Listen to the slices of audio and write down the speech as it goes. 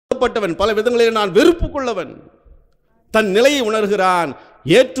ஒதுக்கப்பட்டவன், பல விதங்களில் நான் வெறுப்புக்குள்ளவன். தன் நிலையை உணர்கிறான்,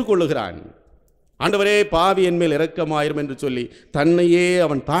 ஏற்றுக்கொள்ளுகிறான். ஆண்டவரே பாவி என் மேல் இரக்கமாயிரும் என்று சொல்லி தன்னையே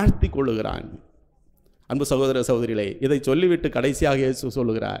அவன் தாழ்த்தி கொள்ளுகிறான். அன்பு சகோதர சகோதரிகளே, இதை சொல்லிவிட்டு கடைசியாக இயேசு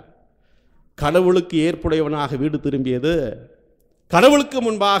சொல்லுகிறார், கடவுளுக்கு ஏற்புடையவனாக வீடு திரும்பியது கடவுளுக்கு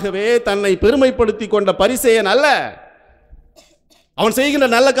முன்பாகவே தன்னை பெருமைப்படுத்தி கொண்ட பரிசேயன் அல்ல. அவன் செய்கின்ற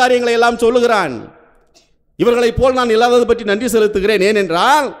நல்ல காரியங்களை எல்லாம் சொல்லுகிறான். இவர்களைப் போல் நான் இல்லாதது பற்றி நன்றி செலுத்துகிறேன்.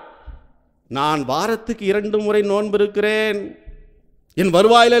 ஏனென்றால் நான் வாரத்துக்கு 2 முறை நோன்பு இருக்கிறேன், என்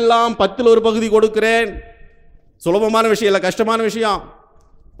வருவாயிலெல்லாம் 10ல் 1 பகுதி கொடுக்கிறேன். சுலபமான விஷயம் இல்லை, கஷ்டமான விஷயம்.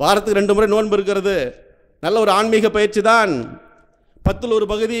 வாரத்துக்கு 2 முறை நோன்பு இருக்கிறது நல்ல ஒரு ஆன்மீக பயிற்சி தான். 10ல்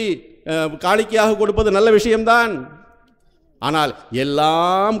 1 பகுதி காணிக்கையாக கொடுப்பது நல்ல விஷயம்தான். ஆனால்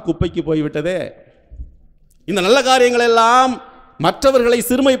எல்லாம் குப்பைக்கு போய்விட்டதே. இந்த நல்ல காரியங்கள் எல்லாம் மற்றவர்களை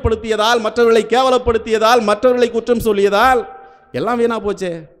சிறுமைப்படுத்தியதால், மற்றவர்களை கேவலப்படுத்தியதால், மற்றவர்களை குற்றம் சொல்லியதால் எல்லாம் வீணா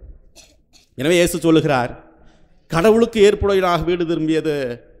போச்சே. எனவே இயேசு சொல்லுகிறார், கடவுளுக்கு ஏற்புடையவனாக வீடு திரும்பியது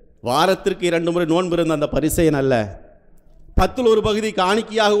வாரத்திற்கு 2 முறை நோன்பு இருந்த அந்த பரிசேயன் அல்ல, 10ல் 1 பகுதி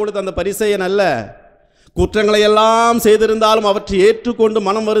காணிக்கையாக கொடுத்த அந்த பரிசேயன் அல்ல. குற்றங்களை எல்லாம் செய்திருந்தாலும் அவற்றை ஏற்றுக்கொண்டு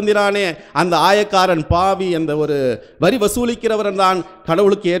மனம் வருந்தினானே அந்த ஆயக்காரன், பாவி, அந்த ஒரு வரி வசூலிக்கிறவன் தான்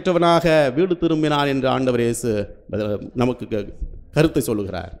கடவுளுக்கு ஏற்றவனாக வீடு திரும்பினான் என்று ஆண்டவர் இயேசு நமக்கு கருத்தை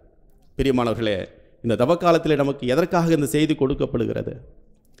சொல்லுகிறார். பிரியமானவர்களே, இந்த தவக்காலத்திலே நமக்கு எதற்காக இந்த செய்தி கொடுக்கப்படுகிறது?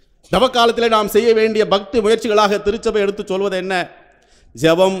 தவக்காலத்திலே நாம் செய்ய வேண்டிய பக்தி முயற்சிகளாக திருச்சபை எடுத்து சொல்வது என்ன?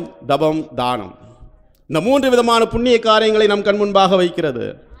 ஜெபம், தபம், தானம். இந்த 3 விதமான புண்ணிய காரியங்களை நம் கண் முன்பாக வைக்கிறது.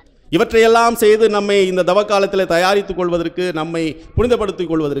 இவற்றையெல்லாம் செய்து நம்மை இந்த தவக்காலத்தில் தயாரித்துக் கொள்வதற்கு, நம்மை புனிதப்படுத்திக்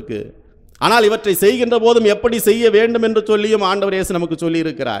கொள்வதற்கு. ஆனால் இவற்றை செய்கின்ற போதும் எப்படி செய்ய வேண்டும் என்று சொல்லியும் ஆண்டவர் இயேசு நமக்கு சொல்லி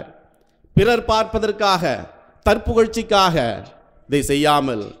இருக்கிறார். பிறர் பார்ப்பதற்காக, தற்புகழ்ச்சிக்காக இதை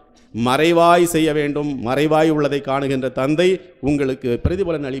செய்யாமல் மறைவாய் செய்ய வேண்டும். மறைவாய் உள்ளதை காணுகின்ற தந்தை உங்களுக்கு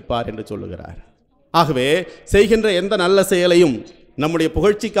பிரதிபலன் அளிப்பார் என்று சொல்லுகிறார். ஆகவே செய்கின்ற எந்த நல்ல செயலையும் நம்முடைய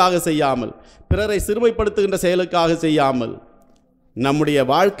புகழ்ச்சிக்காக செய்யாமல், பிறரை சிறுமைப்படுத்துகின்ற செயலுக்காக செய்யாமல், நம்முடைய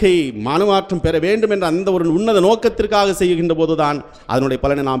வாழ்க்கை மானமாற்றம் பெற வேண்டும் என்ற அந்த ஒரு உன்னத நோக்கத்திற்காக செய்கின்ற போதுதான் அதனுடைய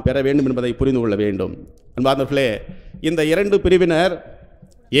பலனை நாம் பெற வேண்டும் என்பதை புரிந்து கொள்ள வேண்டும். அன்பார்ந்தவர்களே, இந்த 2 பிரிவினர்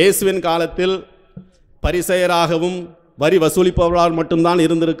இயேசுவின் காலத்தில் பரிசேயராகவும் வரி வசூலிப்பவர்களால் மட்டும்தான்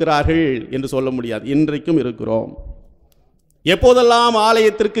இருந்திருக்கிறார்கள் என்று சொல்ல முடியாது. இன்றைக்கும் இருக்கிறோம். எப்போதெல்லாம்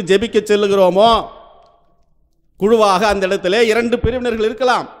ஆலயத்திற்கு ஜெபிக்க செல்லுகிறோமோ குழுவாக அந்த இடத்துல 2 பிரிவினர்கள்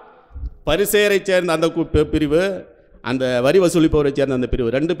இருக்கலாம். பரிசேயரை சேர்ந்த அந்த பிரிவு, அந்த வரி வசூலிப்பவரை சேர்ந்த அந்த பிரிவு,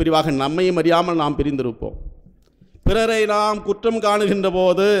 2 பிரிவாக நம்மையும் அறியாமல் நாம் பிரிந்திருப்போம். பிறரை நாம் குற்றம் காணுகின்ற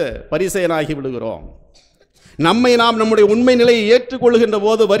போது பரிசேயனாகி விடுகிறோம். நம்மை நாம் நம்முடைய உண்மை நிலையை ஏற்றுக்கொள்கின்ற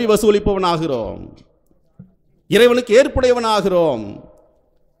போது வரி வசூலிப்பவனாகிறோம், இறைவனுக்கு ஏற்புடையவனாகிறோம்.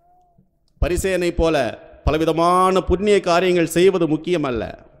 பரிசேயனை போல பலவிதமான புண்ணிய காரியங்கள் செய்வது முக்கியம் அல்ல.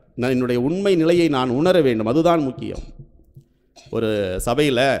 நான் என்னுடைய உண்மை நிலையை நான் உணர வேண்டும், அதுதான் முக்கியம். ஒரு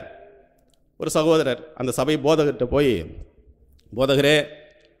சபையில் ஒரு சகோதரர் அந்த சபை போதகர்கிட்ட போய், போதகரே,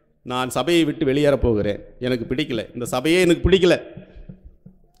 நான் சபையை விட்டு வெளியேறப் போகிறேன், எனக்கு பிடிக்கல, இந்த சபையே எனக்கு பிடிக்கல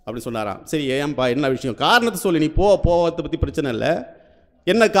அப்படி சொன்னாராம். சரி, ஏன்பா, என்ன விஷயம்? காரணத்தை சொல்லி, நீ போவதை பற்றி பிரச்சனை இல்லை,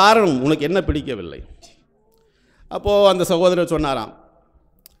 என்ன காரணம், உனக்கு என்ன பிடிக்கவில்லை? அப்போது அந்த சகோதரர் சொன்னாராம்,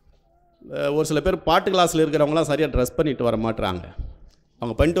 ஒரு சில பேர் பாட்டு கிளாஸில் இருக்கிறவங்களாம் சரியாக ட்ரெஸ் பண்ணிட்டு வர மாட்டுறாங்க,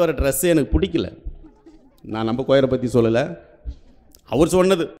 அவங்க பண்ணிட்டு வர ட்ரெஸ்ஸே எனக்கு பிடிக்கல. நான் நம்ம கோயிலை பற்றி சொல்லலை, அவர்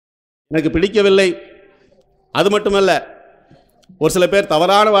சொன்னது எனக்கு பிடிக்கவில்லை. அது மட்டுமல்ல, ஒரு சில பேர்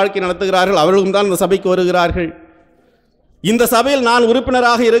தவறான வாழ்க்கை நடத்துகிறார்கள், அவர்களும் தான் இந்த சபைக்கு வருகிறார்கள். இந்த சபையில் நான்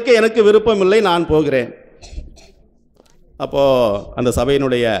உறுப்பினராக இருக்க எனக்கு விருப்பம் இல்லை, நான் போகிறேன். அப்போது அந்த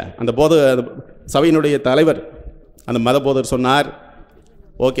சபையினுடைய சபையினுடைய தலைவர், அந்த மத போதர் சொன்னார்,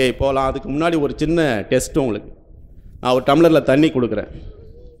 ஓகே போகலாம், அதுக்கு முன்னாடி ஒரு சின்ன டெஸ்ட்டு உங்களுக்கு, நான் ஒரு டம்ளரில் தண்ணி கொடுக்குறேன்,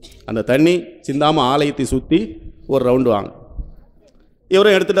 அந்த தண்ணி சிந்தாமல் ஆலயத்தை சுற்றி ஒரு ரவுண்டு வாங்க.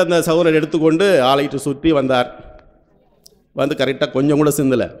 இவரும் எடுத்துகிட்டு அந்த சகோதரர் எடுத்துக்கொண்டு ஆலயத்தை சுற்றி வந்தார். வந்து கரெக்டாக கொஞ்சம் கூட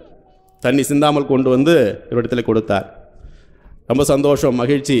சிந்தலை, தண்ணி சிந்தாமல் கொண்டு வந்து இவரிடத்தில் கொடுத்தார். ரொம்ப சந்தோஷம்,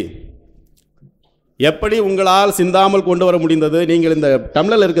 மகிழ்ச்சி. எப்படி உங்களால் சிந்தாமல் கொண்டு வர முடிந்தது? நீங்கள் இந்த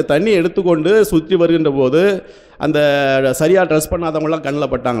டம்ளரில் இருக்க தண்ணி எடுத்துக்கொண்டு சுற்றி வருகின்ற போது அந்த சரியாக ட்ரெஸ் பண்ணாதவங்களாம்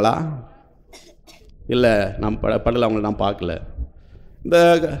கண்ணில் பட்டாங்களா? இல்லை, நான் படலை, அவங்கள நான் பார்க்கல. இந்த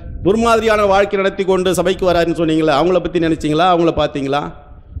துர்மாதிரியான வாழ்க்கை நடத்தி கொண்டு சபைக்கு வராருன்னு சொன்னீங்களா, அவங்கள பற்றி நினச்சிங்களா? அவங்கள பார்த்தீங்களா?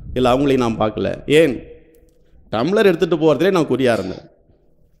 இல்லை, அவங்களையும் நான் பார்க்கல. ஏன்? டம்ளர் எடுத்துகிட்டு போகிறதுலே நான் குறியாக இருந்தேன்,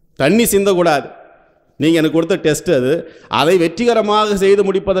 தண்ணி சிந்தக்கூடாது. நீங்கள் எனக்கு கொடுத்த டெஸ்ட் அது, அதை வெற்றிகரமாக செய்து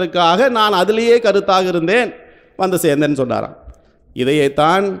முடிப்பதற்காக நான் அதிலேயே கருத்தாக இருந்தேன், வந்து சேர்ந்தேன்னு சொன்னாராம்.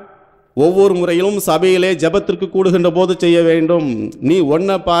 இதையேத்தான் ஒவ்வொரு முறையிலும் சபையிலே ஜெபத்திற்கு கூடுகின்ற போது செய்ய வேண்டும். நீ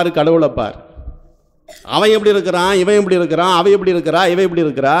ஒன்றை பார், கடவுளை பார். அவன் எப்படி இருக்கிறான், இவன் எப்படி இருக்கிறான், அவன் எப்படி இருக்கிறா, இவன் எப்படி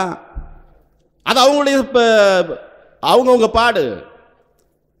இருக்கிறா, அது அவங்களுடைய அவங்கவுங்க பாடு,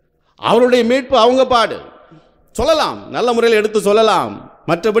 அவருடைய மீட்பு அவங்க பாடு. சொல்லலாம், நல்ல முறையில் எடுத்து சொல்லலாம்.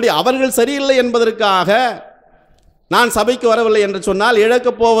 மற்றபடி அவர்கள் சரியில்லை என்பதற்காக நான் சபைக்கு வரவில்லை என்று சொன்னால்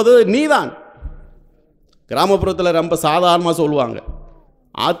இழக்கப் போவது நீதான். கிராமப்புறத்தில் ரொம்ப சாதாரணமாக சொல்லுவாங்க,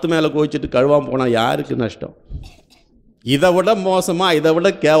 ஆற்று மேலே கோச்சிட்டு கழுவாமல் போனால் யாருக்கு நஷ்டம். இதை விட மோசமாக, இதை விட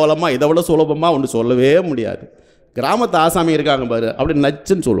கேவலமாக, இதை விட சுலபமாக ஒன்று சொல்லவே முடியாது. கிராமத்து ஆசாமி இருக்காங்க பாரு, அப்படி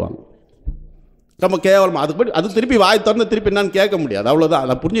நச்சுன்னு சொல்லுவாங்க, ரொம்ப கேவலமாக. அதுக்கு அது திருப்பி வாய் திறந்து திருப்பி என்னன்னு கேட்க முடியாது, அவ்வளோதான்.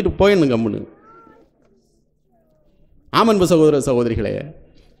 அதை புரிஞ்சுட்டு போயிடணும் கம்முன்னு. ஆமன்பு சகோதர சகோதரிகளே,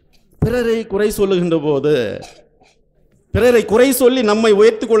 பிறரை குறை சொல்லுகின்ற போது, பிறரை குறை சொல்லி நம்மை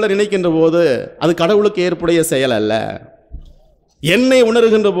உயர்த்தி கொள்ள நினைக்கின்ற போது அது கடவுளுக்கு ஏற்புடைய செயல் அல்ல. என்னை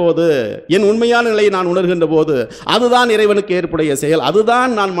உணர்கின்ற போது, என் உண்மையான நிலையை நான் உணர்கின்ற போது அதுதான் இறைவனுக்கு ஏற்புடைய செயல். அதுதான்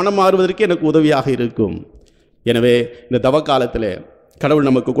நான் மனம் மாறுவதற்கு எனக்கு உதவியாக இருக்கும். எனவே இந்த தவக்காலத்திலே கடவுள்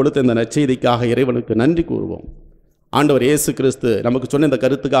நமக்கு கொடுத்த இந்த நற்செய்திக்காக இறைவனுக்கு நன்றி கூறுவோம். ஆண்டவர் இயேசு கிறிஸ்து நமக்கு சொன்ன இந்த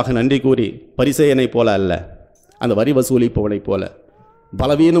கருத்துக்காக நன்றி கூறி, பரிசேயனை போல அல்ல, அந்த வரி வசூலிப்பவனைப் போல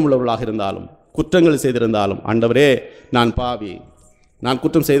பலவீனம் உள்ளவர்களாக இருந்தாலும், குற்றங்கள் செய்திருந்தாலும், ஆண்டவரே நான் பாவி, நான்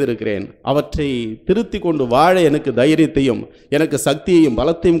குற்றம் செய்திருக்கிறேன், அவற்றை திருத்தி கொண்டு வாழ எனக்கு தைரியத்தையும் எனக்கு சக்தியையும்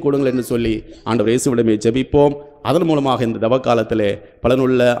பலத்தையும் கொடுங்கள் என்று சொல்லி ஆண்டவர் இயேசுவிடமே ஜெபிப்போம். அதன் மூலமாக இந்த தவக்காலத்திலே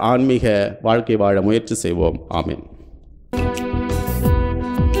பலனுள்ள ஆன்மீக வாழ்க்கை வாழ முயற்சி செய்வோம். ஆமீன்.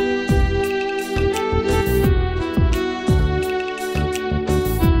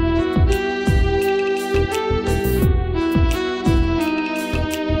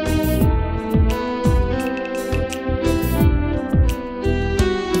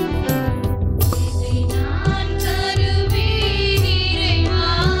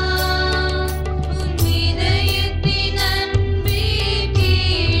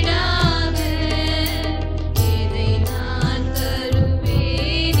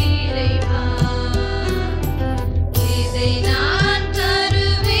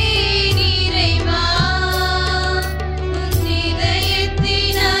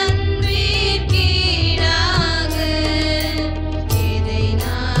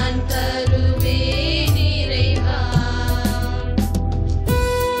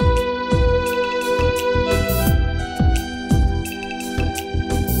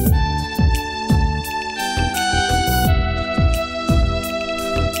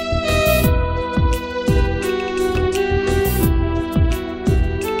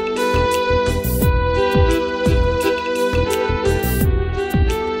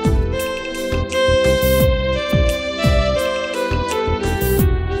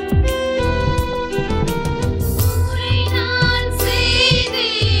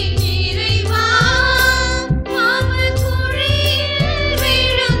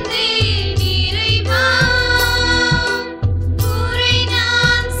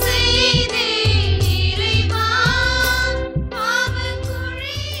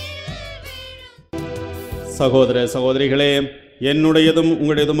 சகோதர சகோதரிகளே, என்னுடையதும்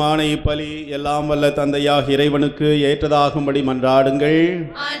உங்களுடையதுமான இப்பலி எல்லாம் வல்ல தந்தையாக இறைவனுக்கு ஏற்றதாகும்படி மன்றாடுங்கள்.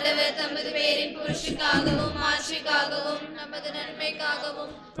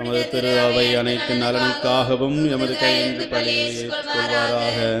 தமது திரு அவை அனைத்து நலனுக்காகவும் எமது கையின்று பலியை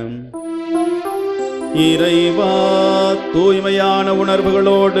ஏற்றுக்கொள்வாராக. இறைவா, தூய்மையான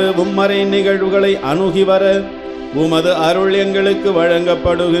உணர்வுகளோடு உம்மறை நிகழ்வுகளை அணுகி வர உமது அருள் எங்களுக்கு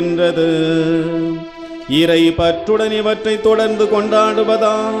வழங்கப்படுகின்றது. இறை பற்றுடன் இவற்றை தொடர்ந்து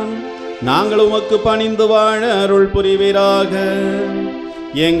கொண்டாடுவதான் நாங்கள் உமக்கு பணிந்து வாழ அருள் புரிவீராக.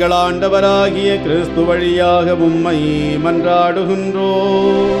 எங்கள் ஆண்டவராகிய கிறிஸ்து வழியாக உம்மை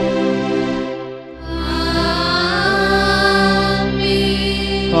மன்றாடுகின்றோம்.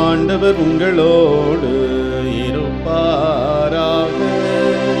 ஆண்டவர் உங்களோடு இருப்பாராக.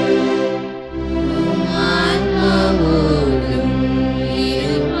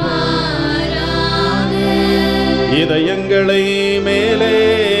 இதயங்களை மேலே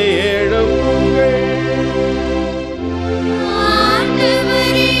எழுப்புங்கள்.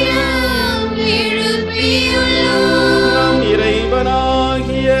 நம்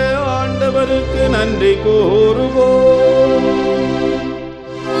இறைவனாகிய ஆண்டவருக்கு நன்றி கூறுவோம்.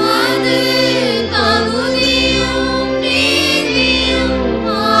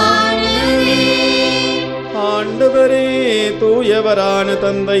 ஆண்டவரே, தூயவரான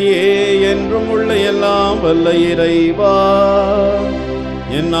தந்தையே, என்றும் உள்ள எல்லாம் வல்ல இறைவா,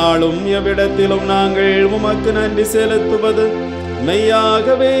 எந்நாளும் எவ்விடத்திலும் நாங்கள் உமக்கு நன்றி செலுத்துவது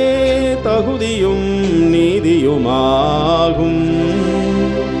மெய்யாகவே தகுதியும் நீதியுமாகும்.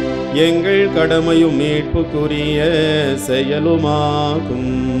 எங்கள் கடமையும் மீட்புக்குரிய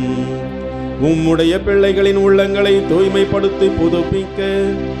செயலுமாகும். உம்முடைய பிள்ளைகளின் உள்ளங்களை தூய்மைப்படுத்தி புதுப்பிக்க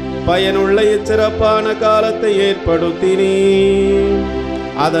பயனுள்ள இச்சிறப்பான காலத்தை ஏற்படுத்தினீர்.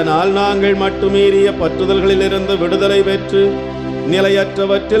 அதனால் நாங்கள் மட்டுமீறிய பற்றுதல்களிலிருந்து விடுதலை பெற்று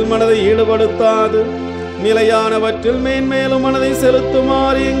நிலையற்றவற்றில் மனதை ஈடுபடுத்தாது நிலையானவற்றில் மேன்மேலும் மனதை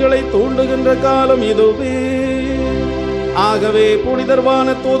செலுத்துமாறு எங்களை தூண்டுகின்ற காலம் இதுவே. ஆகவே புனிதர்வான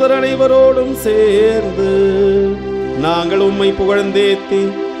தூதர் அனைவரோடும் சேர்ந்து நாங்கள் உம்மை புகழ்ந்தேத்தி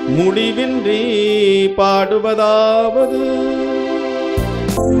முடிவின்றி பாடுவதாவது: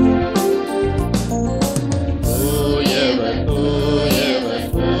 தூயவர் தூயவர்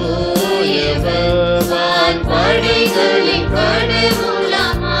தூயவர் வான்படைகளின்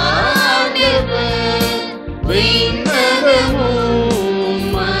கடவுளாம் ஆண்டவர், விண்ணகமும்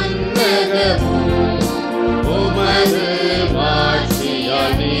மண்ணகமும் உமது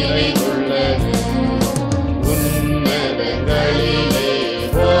மாட்சியால் நிறைந்துள்ளது. உன்னதங்களிலே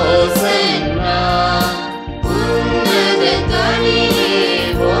ஓசன்னா, உன்னதங்களிலே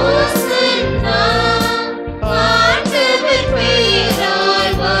ஓசன்னா, ஆண்டவர்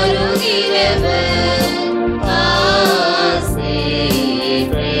பெயரால் வருகிறவர், ஆசி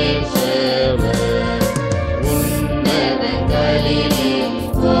பெற்றவர். உன்னதங்களிலே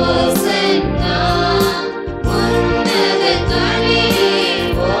ஓசன்னா, உன்னதங்களிலே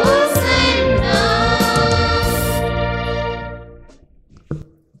ஓசன்னா.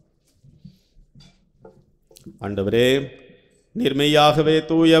 ஆண்டவரே, நிர்மையாகவே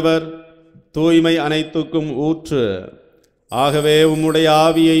தூயவர், தூய்மை அனைத்துக்கும் ஊற்று. ஆகவே உம்முடைய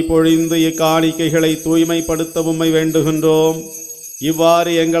ஆவியை பொழிந்து இக்காணிக்கைகளை தூய்மைப்படுத்த உம்மை வேண்டுகின்றோம்.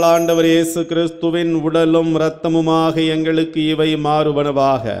 இவ்வாறு எங்கள் ஆண்டவர் இயேசு கிறிஸ்துவின் உடலும் இரத்தமுமாக எங்களுக்கு இவை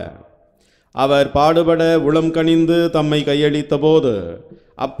மாறுவனவாக. அவர் பாடுபட உளம் கனிந்து தம்மை கையளித்த போது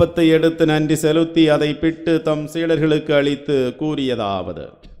அப்பத்தை எடுத்து நன்றி செலுத்தி அதை பிட்டு தம் சீடர்களுக்கு அளித்து கூறியதாவது: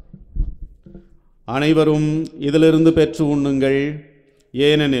 அனைவரும் இதிலிருந்து பெற்று உண்ணுங்கள்,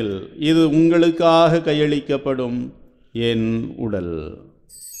 ஏனெனில் இது உங்களுக்காக கையளிக்கப்படும் என் உடல்.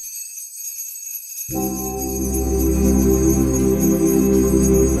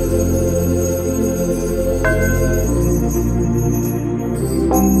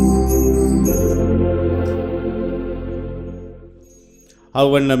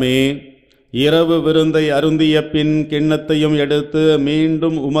 அவ்வண்ணமே இரவு விருந்தை அருந்திய பின் கிண்ணத்தையும் எடுத்து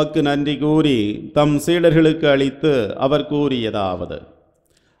மீண்டும் உமக்கு நன்றி கூறி தம் சீடர்களுக்கு அளித்து அவர் கூறியதாவது: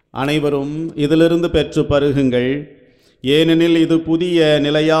 அனைவரும் இதிலிருந்து பெற்று பருகுங்கள், ஏனெனில் இது புதிய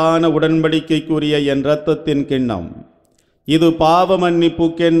நிலையான உடன்படிக்கைக்குரிய என் இரத்தத்தின் கிண்ணம். இது பாவ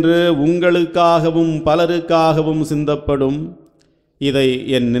மன்னிப்புக்கென்று உங்களுக்காகவும் பலருக்காகவும் சிந்தப்படும். இதை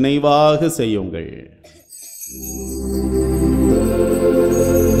என் நினைவாக செய்யுங்கள்.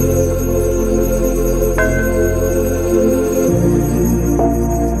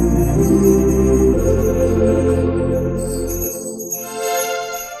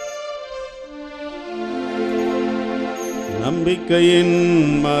 நம்பிக்கையின்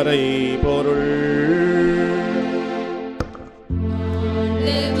மறை பொருள்.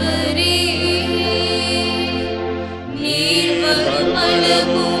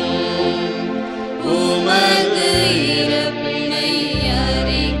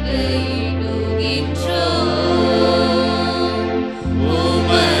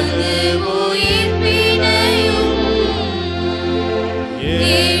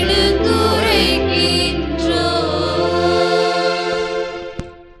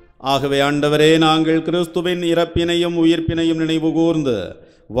 ஆகவே ஆண்டவரே, நாங்கள் கிறிஸ்துவின் இறப்பினையும் உயிர்ப்பினையும் நினைவு கூர்ந்து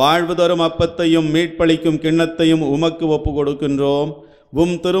வாழ்வு தரும் அப்பத்தையும் மீட்பளிக்கும் கிண்ணத்தையும் உமக்கு ஒப்பு கொடுக்கின்றோம்.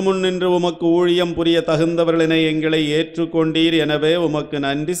 உம் திருமுன் நின்று உமக்கு ஊழியம் புரிய தகுந்தவர்களினை எங்களை ஏற்றுக்கொண்டீர். எனவே உமக்கு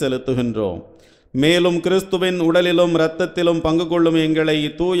நன்றி செலுத்துகின்றோம். மேலும் கிறிஸ்துவின் உடலிலும் இரத்தத்திலும் பங்கு கொள்ளும் எங்களை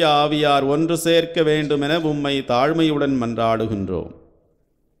தூய ஆவியார் ஒன்று சேர்க்க வேண்டும் என உம்மை தாழ்மையுடன் மன்றாடுகின்றோம்.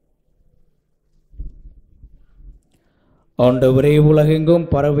 ஆண்டவரே, உலகெங்கும்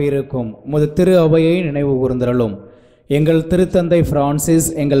பரவியிருக்கும் உமது திரு அவையை நினைவு கூர்ந்தருளும். எங்கள் திருத்தந்தை பிரான்சிஸ்,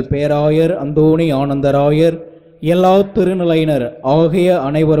 எங்கள் பேராயர் அந்தோணி ஆனந்தராயர், எல்லா திருநிலையினர் ஆகிய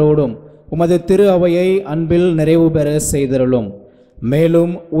அனைவரோடும் உமது திரு அவையை அன்பில் நிறைவு பெற செய்தருளும்.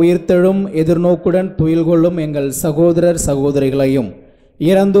 மேலும் உயிர்த்தெழும் எதிர்நோக்குடன் துயில் கொள்ளும் எங்கள் சகோதரர் சகோதரிகளையும்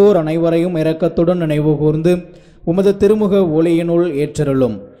இறந்தோர் அனைவரையும் இரக்கத்துடன் நினைவு கூர்ந்து உமது திருமுக ஒளியினுள்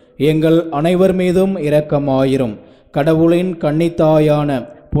ஏற்றருளும். எங்கள் அனைவர் மீதும் இரக்கமாயிரும். கடவுளின் கன்னித்தாயான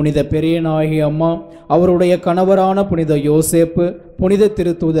புனித பெரியநாயகி அம்மா, அவருடைய கணவரான புனித யோசேப்பு, புனித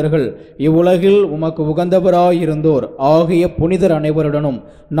திருத்தூதர்கள், இவ்வுலகில் உமக்கு உகந்தவராயிருந்தோர் ஆகிய புனிதர் அனைவருடனும்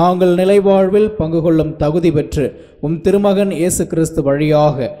நாங்கள் நிலைவாழ்வில் பங்கு கொள்ளும் தகுதி பெற்று உம் திருமகன் இயேசு கிறிஸ்து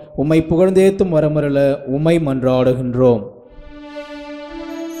வழியாக உம்மை புகழ்ந்தேத்தும் வரமருள உம்மை மன்றாடுகின்றோம்.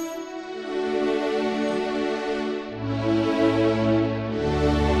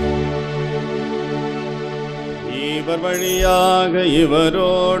 இவர் வழியாக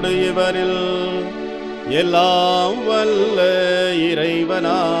இவரோடு இவரில் எல்லாம் வல்ல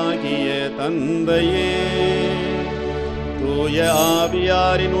இறைவனாகிய தந்தையே, தூய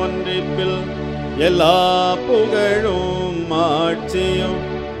ஆவியாரின் ஒன்றிப்பில் எல்லா புகழும் ஆட்சியும்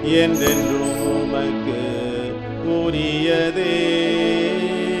என்றென்றும் உமக்கு உரியதே.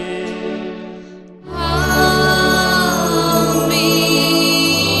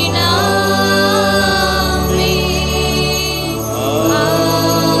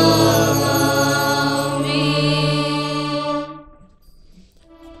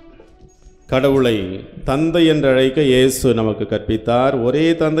 கடவுளை தந்தை என்று அழைக்க இயேசு நமக்கு கற்பித்தார். ஒரே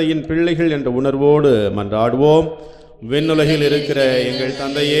தந்தையின் பிள்ளைகள் என்ற உணர்வோடு மன்றாடுவோம். விண்ணுலகில் இருக்கிற எங்கள்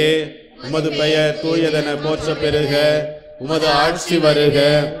தந்தையே, உமது பெயர் தூயதென போற்ற பெறுக. உமது ஆட்சி வருக.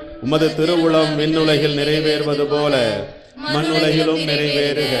 உமது திருவுளம் விண்ணுலகில் நிறைவேறுவது போல மண்ணுலகிலும்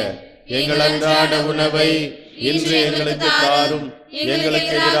நிறைவேறுக. எங்கள் அன்றாட உணவை இன்று எங்களுக்கு தாரும்.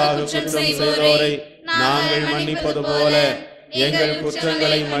 எங்களுக்கு எதிராக குற்றம் செய்தோரை நாங்கள் மன்னிப்பது போல எங்கள்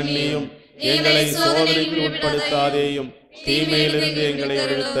குற்றங்களை மன்னியும். எங்களை சோதனைக்கு உட்படுத்தாதேயும், தீமையிலிருந்து எங்களை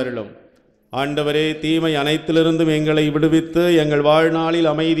விடுவித்தருளும். ஆண்டவரே, தீமை அனைத்திலிருந்தும் எங்களை விடுவித்து எங்கள்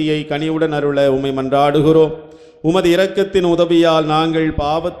வாழ்நாளில் அமைதியை கனிவுடன் அருள உம்மை மன்றாடுகிறோம். உமது இரக்கத்தின் உதவியால் நாங்கள்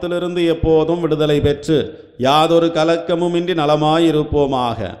பாவத்திலிருந்து எப்போதும் விடுதலை பெற்று யாதொரு கலக்கமும் இன்றி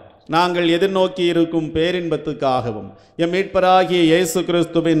நலமாயிருப்போமாக. நாங்கள் எதிர்நோக்கி இருக்கும் பேரின்பத்துக்காகவும் எம் மீட்பராகிய இயேசு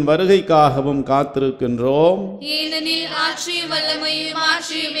கிறிஸ்துவின் வருகைக்காகவும் காத்திருக்கின்றோம்.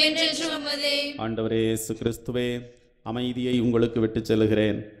 ஆண்டவரே இயேசு கிறிஸ்துவே, அமைதியை உங்களுக்கு விட்டுச்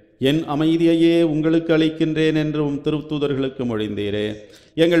செல்கிறேன், என் அமைதியையே உங்களுக்கு அளிக்கின்றேன் என்று உம் திருத்தூதர்களுக்கு மொழிந்தீரே.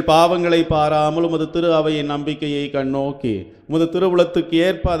 எங்கள் பாவங்களை பாராமல் உமது திரு அவையின் நம்பிக்கையை கண்ணோக்கி உமது திருவுளத்துக்கு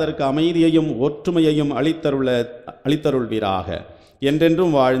ஏற்ப அதற்கு அமைதியையும் ஒற்றுமையையும் அளித்தருள்வீராக.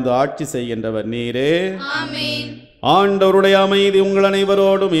 என்றென்றும் வாழ்ந்து ஆட்சி செய்கின்றவர் நீரே. ஆண்டவருடைய அமைதி உங்கள்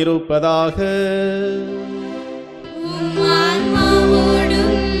அனைவரோடும் இருப்பதாக.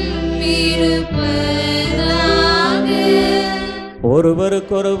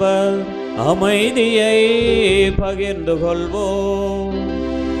 ஒருவருக்கொருவர் அமைதியை பகிர்ந்து கொள்வோம்.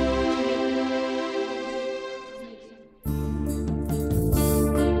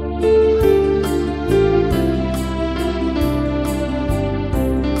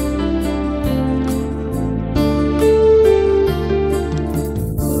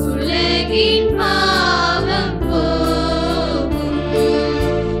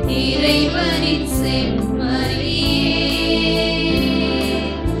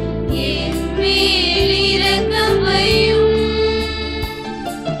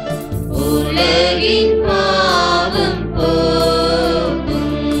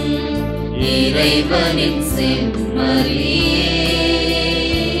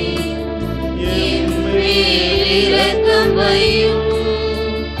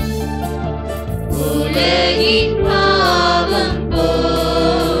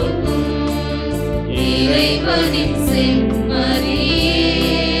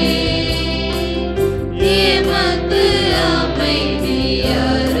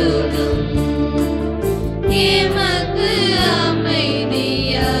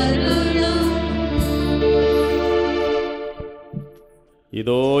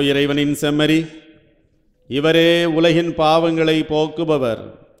 இதோ இறைவனின் செம்மறி, இவரே உலகின் பாவங்களை போக்குபவர்.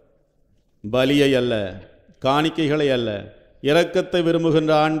 பலியை அல்ல, காணிக்கைகளை அல்ல, இரக்கத்தை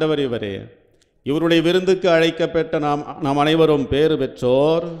விரும்புகின்ற ஆண்டவர் இவரே. இவருடைய விருந்துக்கு அழைக்கப்பட்ட நாம் அனைவரும் பேறு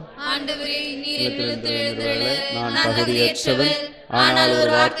பெற்றோர். நான் தகுதியற்றவன், ஆனால்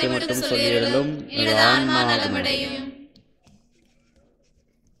ஒரு வார்த்தை மட்டும் சொல்லியலும் ஆன்மா நலமடையும்.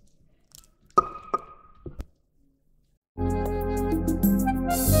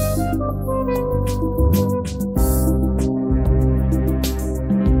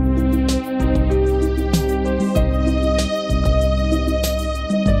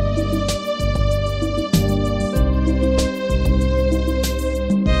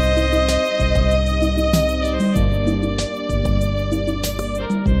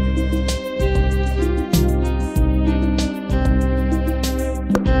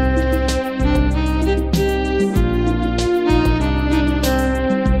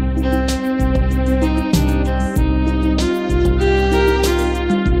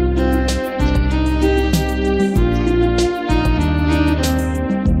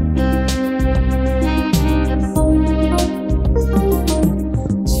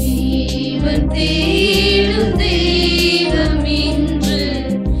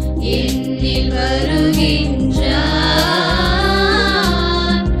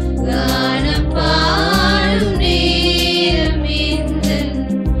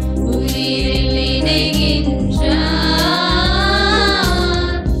 இணைகின்றான்.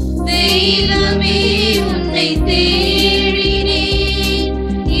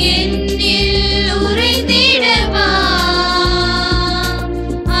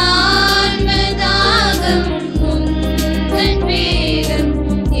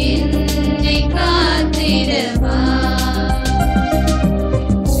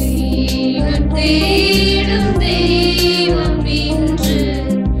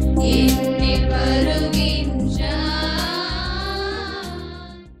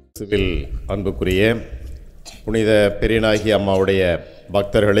 கிறிஸ்துவில் அன்புக்குரிய புனித பெரியநாயகி அம்மாவுடைய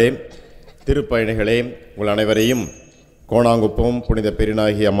பக்தர்களே, திருப்பயணிகளே, உங்கள் அனைவரையும் கோணாங்குப்பம் புனித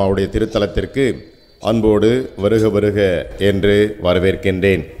பெரியநாயகி அம்மாவுடைய திருத்தலத்திற்கு அன்போடு வருக வருக என்று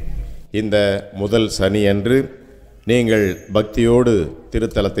வரவேற்கின்றேன். இந்த முதல் சனி அன்று நீங்கள் பக்தியோடு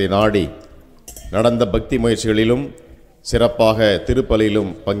திருத்தலத்தை நாடி நடந்த பக்தி முயற்சிகளிலும் சிறப்பாக திருப்பலியிலும்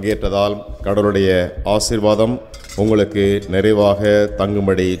பங்கேற்றதால் கடவுளுடைய ஆசீர்வாதம் உங்களுக்கு நிறைவாக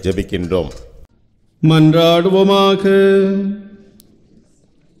தங்கும்படி ஜெபிக்கின்றோம். மன்றாடுவோமாக.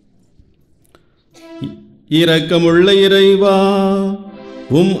 இரக்கமுள்ள இறைவா,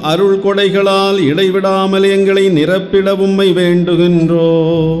 உம் அருள் கொடைகளால் இடைவிடாமல் எங்களை நிரப்பிட உம்மை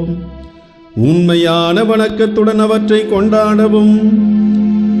வேண்டுகின்றோம். உண்மையான வணக்கத்துடன் அவற்றை கொண்டாடவும்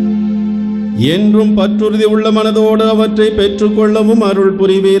என்றும் பற்றுறுதி உள்ள மனதோடு அவற்றை பெற்றுக்கொள்ளவும் அருள்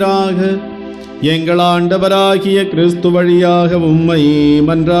புரிவீராக. எங்கள் ஆண்டவராகிய கிறிஸ்து வழியாக உம்மை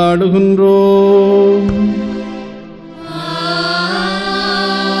மன்றாடுகின்றோம்.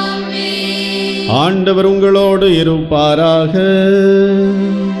 ஆண்டவர் உங்களோடு இருப்பாராக.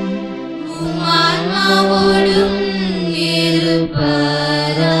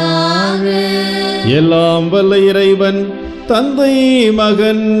 எல்லாம் வல்ல இறைவன் தந்தை,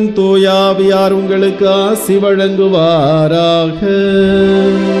 மகன், தூயாவியார் உங்களுக்கு ஆசி வழங்குவாராக.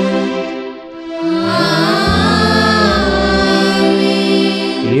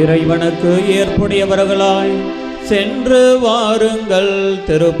 இறைவனுக்கு ஏற்புடையவர்களாய் சென்று வாருங்கள்,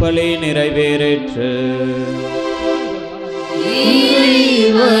 திருப்பலி நிறைவேறிற்று.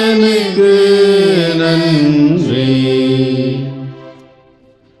 இறைவனுக்கு நன்றி.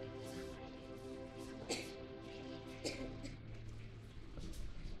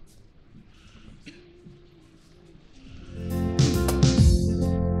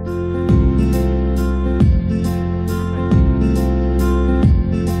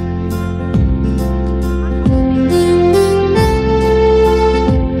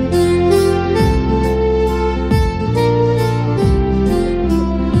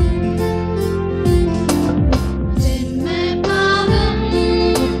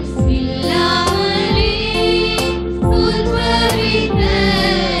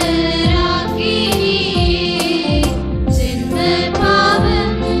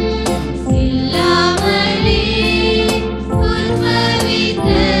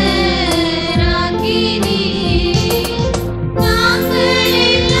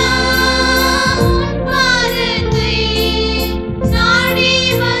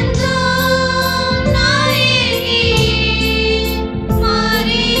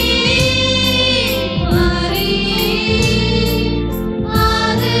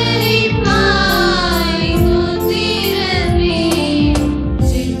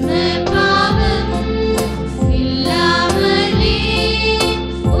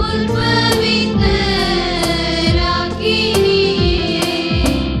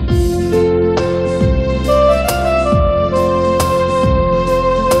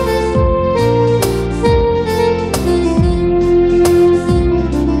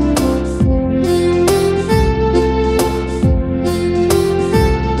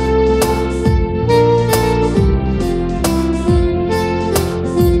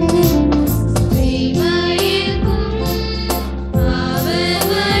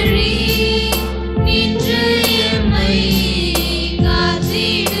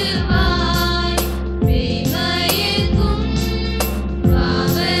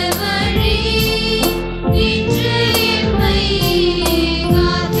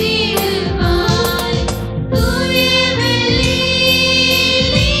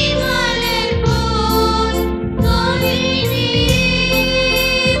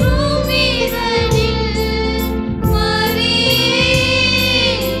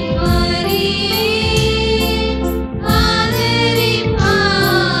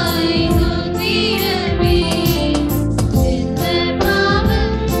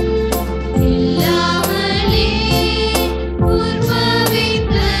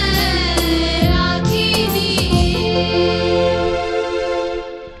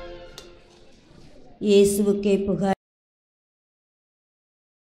 இயேசுவுக்கே புகழ்.